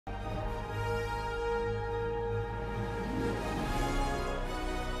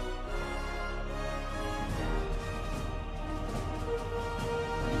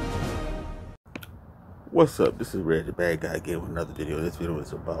What's up? This is Red the Bad Guy again with another video. This video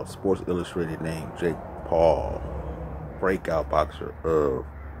is about Sports Illustrated named Jake Paul, Breakout Boxer of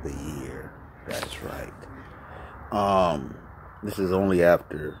the Year. That's right. This is only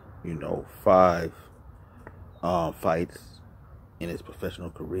after, 5 fights in his professional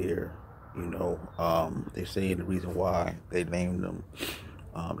career. They're saying the reason why they named him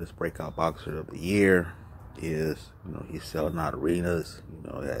this Breakout Boxer of the Year is, he's selling out arenas,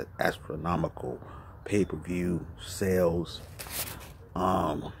 at astronomical pay-per-view sales.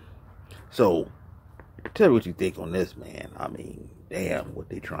 So tell me what you think on this, man. I mean, damn, what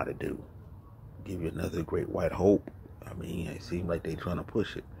they trying to do? Give you another great white hope? I mean, it seems like they trying to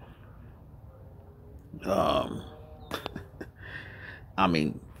push it. I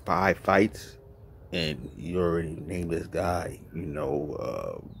mean, 5 fights and you already named this guy,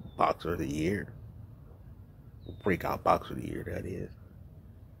 Boxer of the Year. Breakout Boxer of the Year, that is.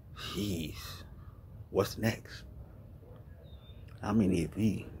 Jeez. What's next? I mean, if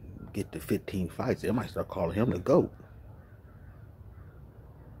he get to 15 fights, they might start calling him the GOAT.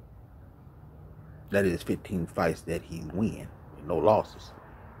 That is 15 fights that he win, with no losses.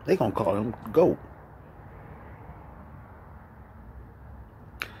 They gonna call him GOAT.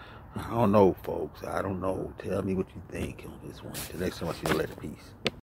 I don't know, folks. I don't know. Tell me what you think on this one. Till next time, I see you later. Peace.